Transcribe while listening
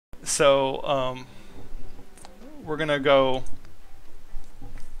So we're gonna go,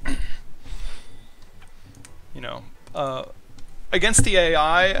 you know, against the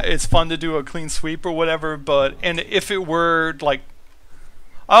AI. It's fun to do a clean sweep or whatever, but and if it were like,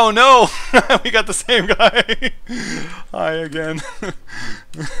 oh no, we got the same guy. Hi again.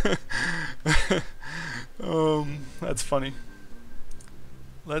 That's funny.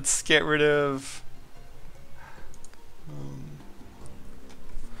 Let's get rid of.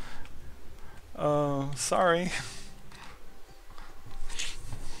 Sorry.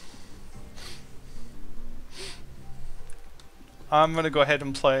 I'm gonna go ahead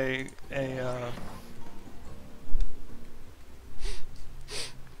and play a.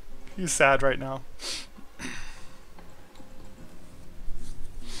 He's sad right now.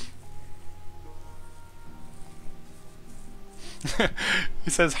 He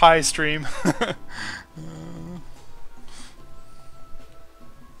says hi, stream.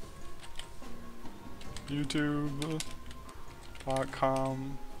 YouTube.com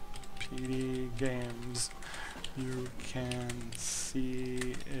Peadee Games. You can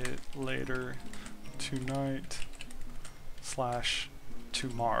see it later tonight /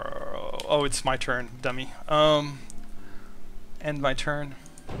 tomorrow. Oh, it's my turn, dummy. End my turn.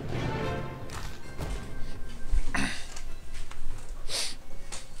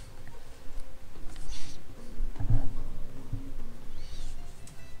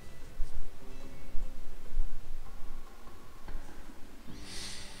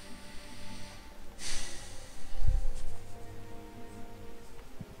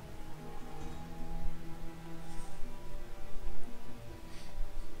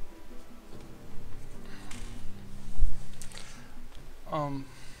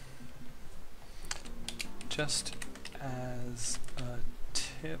 Just as a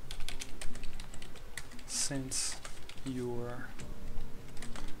tip, since you're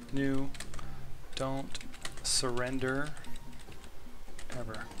new, don't surrender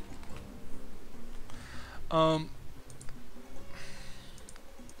ever.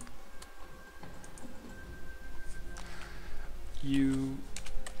 You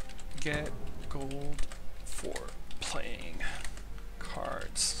get gold for playing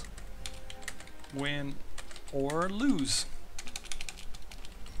cards. Win or lose.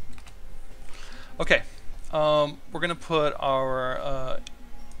 Okay, we're gonna put our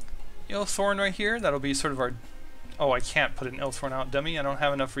Ilthorn right here. That'll be sort of our. Oh, I can't put an Ilthorn out, dummy. I don't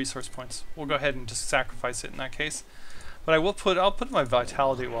have enough resource points. We'll go ahead and just sacrifice it in that case. But I'll put my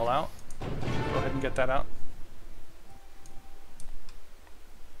Vitality Well out. Go ahead and get that out.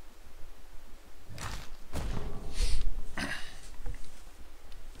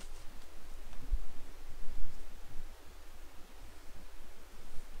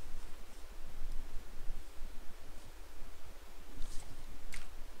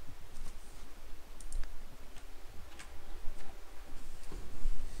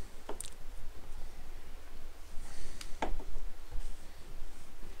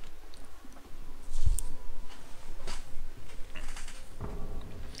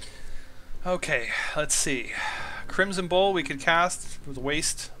 Okay, let's see. Crimson Bowl we could cast with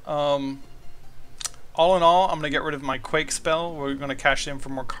waste. All in all, I'm going to get rid of my Quake spell. We're going to cash it in for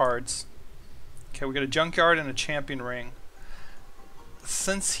more cards. Okay, we got a Junkyard and a Champion Ring.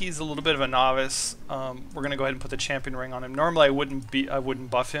 Since he's a little bit of a novice, we're going to go ahead and put the Champion Ring on him. Normally I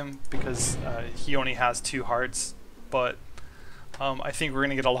wouldn't buff him because he only has 2 hearts, but I think we're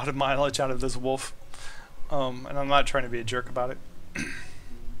going to get a lot of mileage out of this wolf. And I'm not trying to be a jerk about it.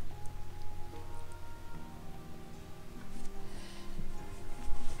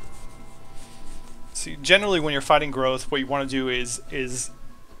 See, generally when you're fighting growth, what you want to do is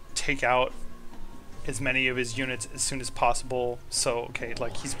take out as many of his units as soon as possible. So, okay,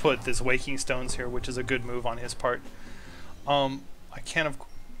 like he's put this Waking Stones here, which is a good move on his part. I can't have...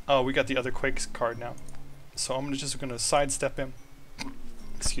 Oh, we got the other Quake card now. So I'm just going to sidestep him,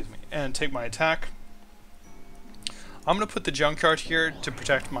 excuse me, and take my attack. I'm going to put the Junkyard here to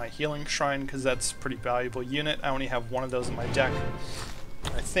protect my Healing Shrine, because that's a pretty valuable unit. I only have 1 of those in my deck.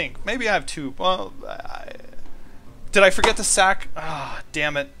 I think. Maybe I have 2. Well, did I forget to sack? Ah,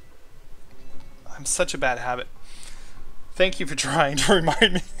 damn it. I'm such a bad habit. Thank you for trying to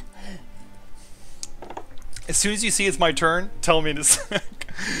remind me. As soon as you see it's my turn, tell me to sack.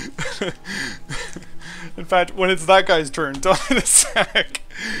 In fact, when it's that guy's turn, tell me to sack.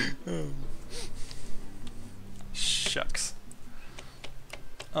 Shucks.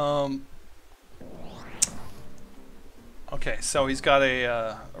 Okay, so he's got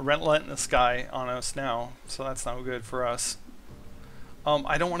a Relentless guy on us now, so that's not good for us.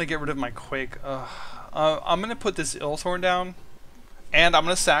 I don't want to get rid of my Quake. I'm going to put this Ilthorn down, And I'm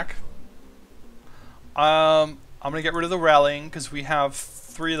going to sack. I'm going to get rid of the rallying because we have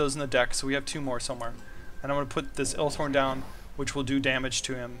 3 of those in the deck, so we have 2 more somewhere. And I'm going to put this Ilthorn down, which will do damage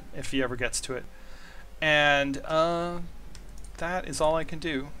to him if he ever gets to it. And that is all I can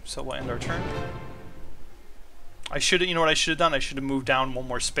do. So we'll end our turn. I should, you know what I should have done? I should have moved down 1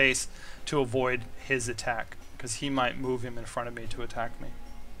 more space to avoid his attack, because he might move him in front of me to attack me.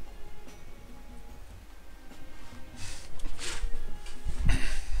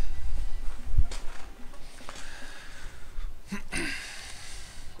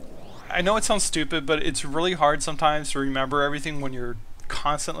 I know it sounds stupid, but it's really hard sometimes to remember everything when you're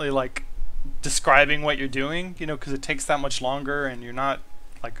constantly like describing what you're doing, you know, because it takes that much longer and you're not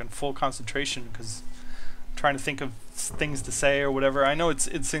like in full concentration because I'm trying to think of things to say or whatever. I know it's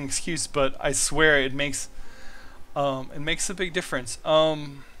an excuse, but I swear it makes a big difference.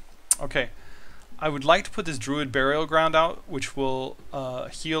 Okay, I would like to put this Druid Burial Ground out, which will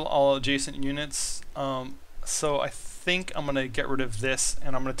heal all adjacent units. So I think I'm gonna get rid of this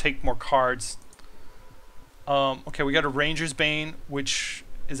and I'm gonna take more cards. Okay, we got a Ranger's Bane, which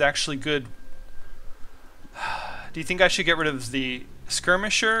is actually good. Do you think I should get rid of the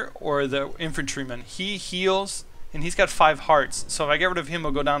Skirmisher or the Infantryman? He heals and he's got 5 hearts, so if I get rid of him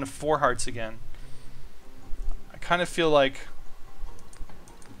he'll go down to 4 hearts again. I kind of feel like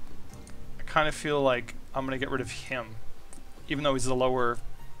I'm gonna get rid of him, even though he's a lower,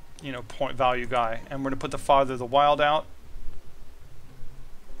 you know, point value guy. And we're gonna put the Father of the Wild out,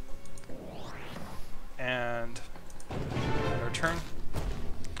 and our turn.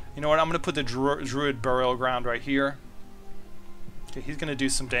 You know what? I'm gonna put the Druid Burial Ground right here. Okay, he's gonna do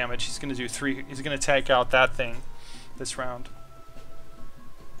some damage. He's gonna do 3. He's gonna take out that thing this round.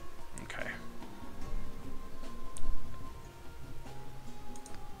 Okay.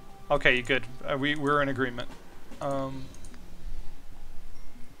 Okay, good. We're in agreement.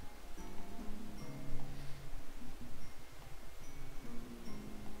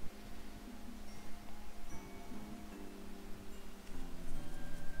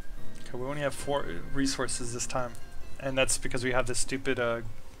 We only have 4 resources this time, and that's because we have this stupid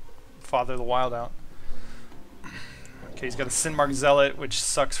Father of the Wild out. Okay, he's got a Sinmark Zealot, which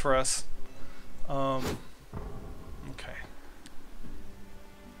sucks for us. Okay.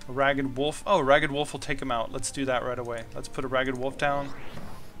 A Ragged Wolf. Oh, Ragged Wolf will take him out. Let's do that right away. Let's put a Ragged Wolf down.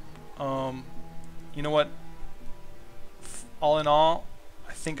 You know what? All in all,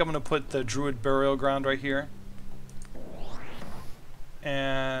 I think I'm going to put the Druid Burial Ground right here.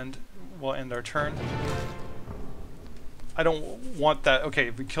 And we'll end our turn. I don't want that. Okay,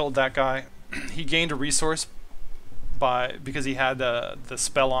 we killed that guy. He gained a resource because he had the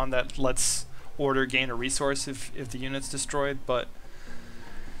spell on that lets order gain a resource if the unit's destroyed, but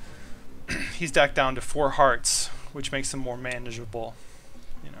he's decked down to 4 hearts, which makes him more manageable,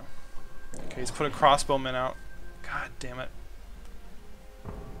 you know. Okay, he's put a crossbowman out. God damn it.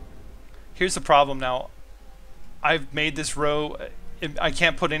 Here's the problem now. I've made this row. I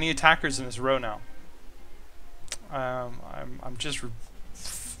can't put any attackers in this row now. I'm just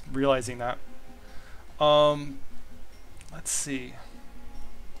realizing that. Let's see.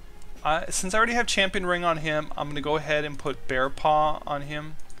 Since I already have Champion Ring on him, I'm gonna go ahead and put Bear Paw on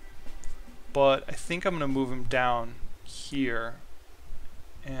him. But I think I'm gonna move him down here.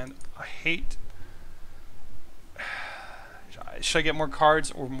 And I hate. Should I get more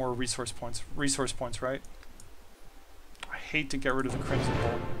cards or more resource points? Resource points, right? I hate to get rid of the Crimson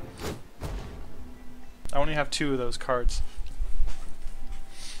Bolt. I only have 2 of those cards.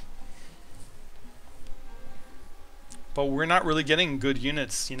 But we're not really getting good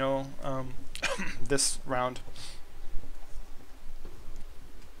units, you know, this round.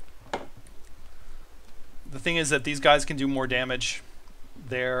 The thing is that these guys can do more damage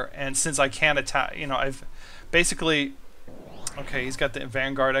there, and since I can't attack, you know, I've basically... Okay, he's got the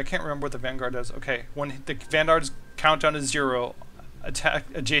Vanguard. I can't remember what the Vanguard does. Okay, when the Vanguard's countdown is 0, attack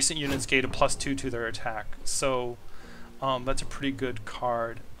adjacent units gain a +2 to their attack. So that's a pretty good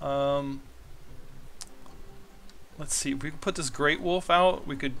card. Let's see. If we could put this Great Wolf out,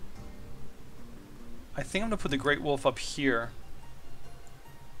 we could. I think I'm gonna put the Great Wolf up here,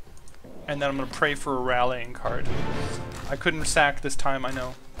 and then I'm gonna pray for a rallying card. I couldn't sack this time, I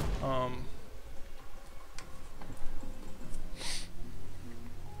know.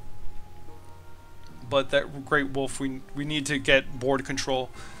 But that Great Wolf, we need to get board control,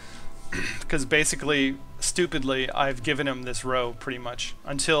 because basically, stupidly, I've given him this row pretty much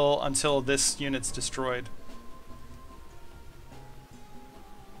until this unit's destroyed.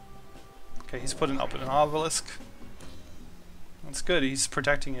 Okay, he's putting up an obelisk. That's good. He's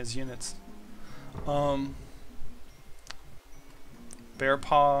protecting his units. Bear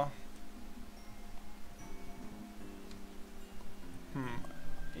Paw.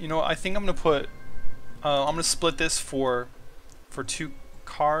 You know, I think I'm gonna put. I'm gonna split this for 2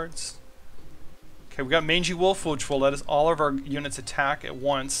 cards. Okay, we got Mangy Wolf, which will let us all of our units attack at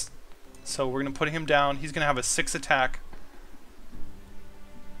once. So we're gonna put him down. He's gonna have a 6 attack,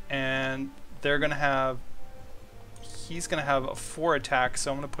 and they're gonna have. He's gonna have a 4 attack, so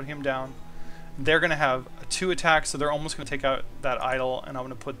I'm gonna put him down. They're gonna have a 2 attack, so they're almost gonna take out that idol, and I'm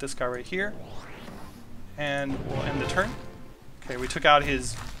gonna put this guy right here, and we'll end the turn. Okay, we took out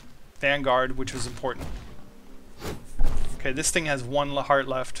his Vanguard, which was important. Okay, this thing has 1 heart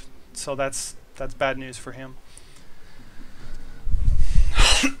left, so that's bad news for him.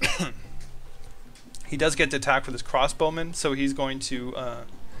 He does get to attack with his crossbowman, so he's going to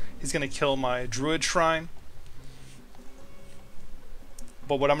kill my Druid Shrine.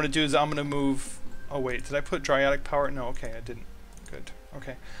 But what I'm going to do is I'm going to move... Oh wait, did I put Dryatic Power? No, okay, I didn't. Good.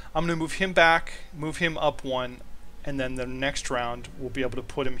 Okay. I'm going to move him back, move him up 1, and then the next round we'll be able to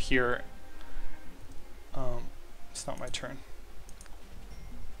put him here. It's not my turn.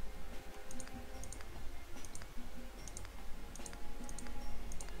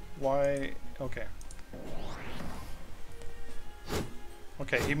 Why? Okay.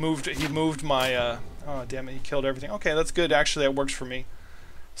 Okay, he moved my oh damn it, he killed everything. Okay, that's good. Actually, that works for me.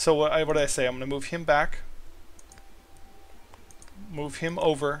 So what did I say? I'm going to move him back. Move him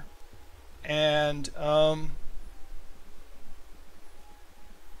over. And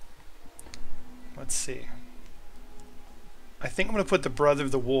let's see. I think I'm going to put the Brother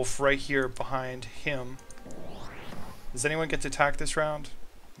of the Wolf right here behind him. Does anyone get to attack this round?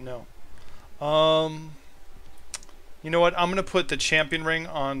 No. You know what? I'm going to put the Champion Ring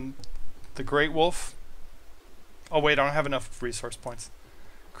on the Great Wolf. Oh wait, I don't have enough resource points.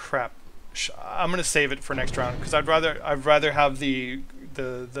 Crap. I'm going to save it for next round because I'd rather have the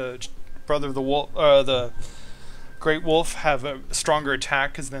Brother of the Wolf, the Great Wolf have a stronger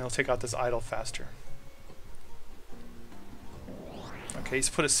attack because then he'll take out this idol faster. Okay, he's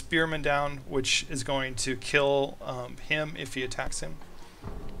put a Spearman down, which is going to kill him if he attacks him.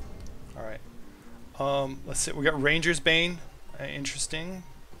 Alright. Let's see. We got Ranger's Bane. Interesting.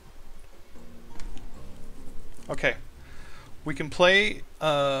 Okay. We can play...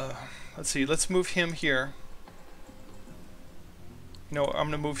 let's see. Let's move him here. No, I'm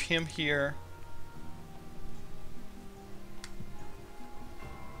going to move him here.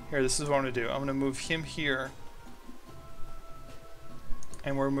 Here, this is what I'm going to do. I'm going to move him here.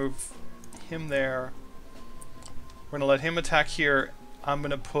 And we'll move him there. We're going to let him attack here. I'm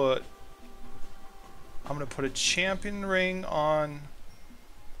going to put a Champion Ring on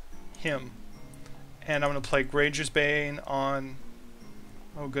him. And I'm going to play Ranger's Bane on...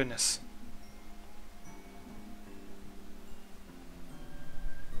 Oh, goodness.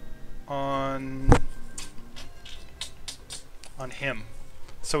 On him.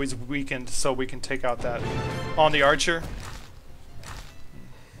 So he's weakened, so we can take out that. On the Archer.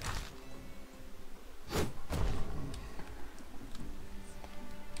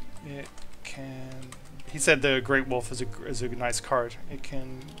 It can... He said the Great Wolf is a nice card. It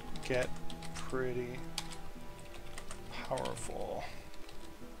can get pretty powerful.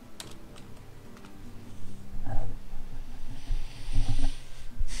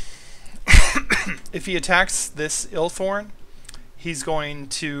 If he attacks this Ilthorn, he's going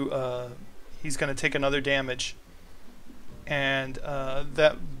to take another damage, and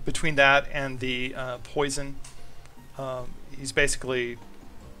that between that and the poison, he's basically,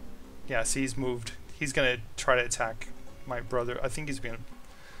 yeah. See, he's moved. He's going to try to attack my brother. I think he's going to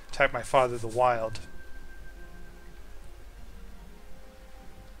attack my father, the Wild.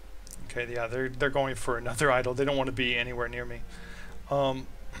 Okay, yeah, they're going for another idol. They don't want to be anywhere near me.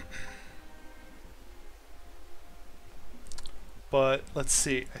 But let's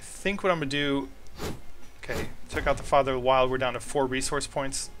see. I think what I'm going to do... Okay, took out the Father of the Wild. We're down to 4 resource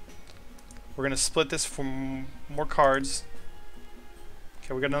points. We're going to split this for more cards.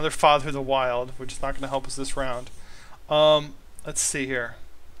 Okay, we got another Father of the Wild, which is not going to help us this round. Let's see here.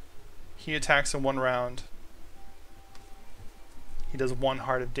 He attacks in 1 round. He does 1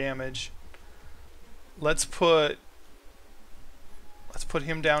 heart of damage. Let's put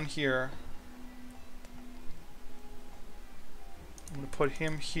him down here. I'm going to put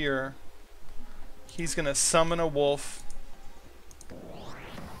him here. He's going to summon a wolf.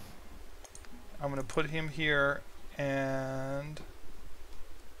 I'm going to put him here, and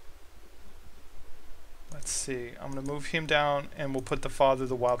let's see. I'm going to move him down, and we'll put the Father of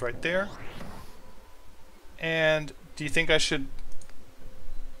the Wild right there. And do you think I should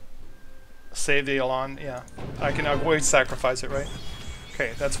save the Elan? Yeah, I can always sacrifice it, right?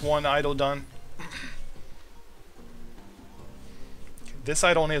 Okay, that's one idol done. This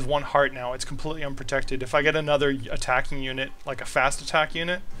idol only has 1 heart now. It's completely unprotected. If I get another attacking unit, like a fast attack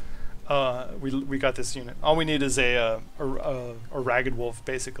unit, we got this unit. All we need is a ragged wolf,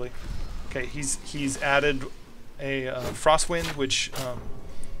 basically. Okay, he's added a frostwind, which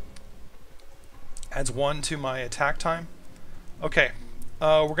adds 1 to my attack time. Okay,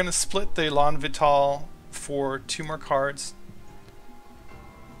 we're gonna split the Lan Vital for 2 more cards.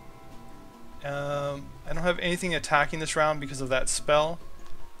 I don't have anything attacking this round because of that spell,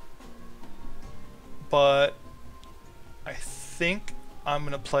 but I think I'm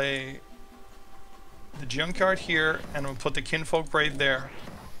going to play the Junkyard here, and I'm going to put the Kinfolk Brave there.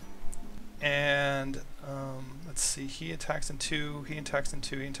 And let's see, he attacks in 2, he attacks in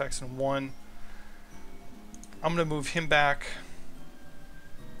 2, he attacks in 1. I'm going to move him back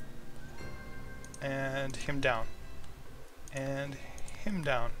and him down and him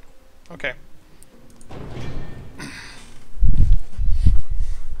down. Okay.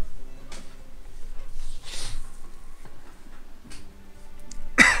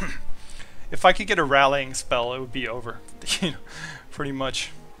 If I could get a rallying spell, it would be over. You know, pretty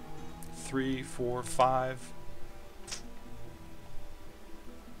much. 3, 4, 5.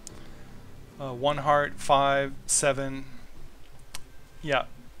 1 heart, 5, 7. Yeah.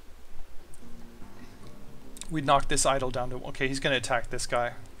 We'd knock this idol down to... Okay, he's going to attack this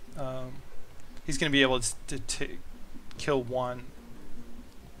guy. He's going to be able to kill 1.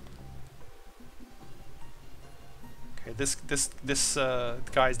 Okay, this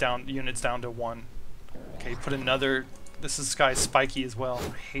guy's down. Unit's down to 1. Okay, put another. This guy's spiky as well.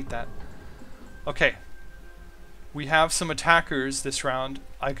 I hate that. Okay, we have some attackers this round.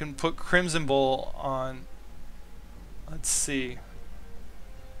 I can put Crimson Bull on. Let's see.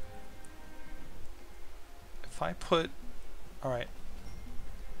 If I put, all right.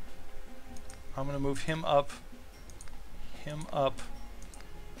 I'm gonna move him up, him up,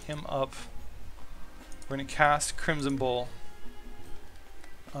 him up. We're gonna cast Crimson Bull.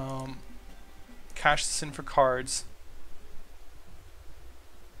 Cash this in for cards.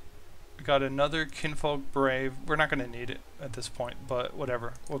 We got another Kinfolk Brave. We're not gonna need it at this point, but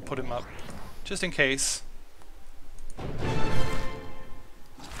whatever. We'll put him up just in case.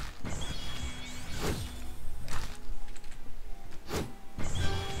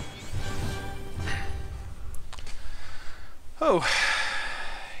 Oh,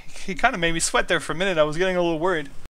 he kind of made me sweat there for a minute. I was getting a little worried.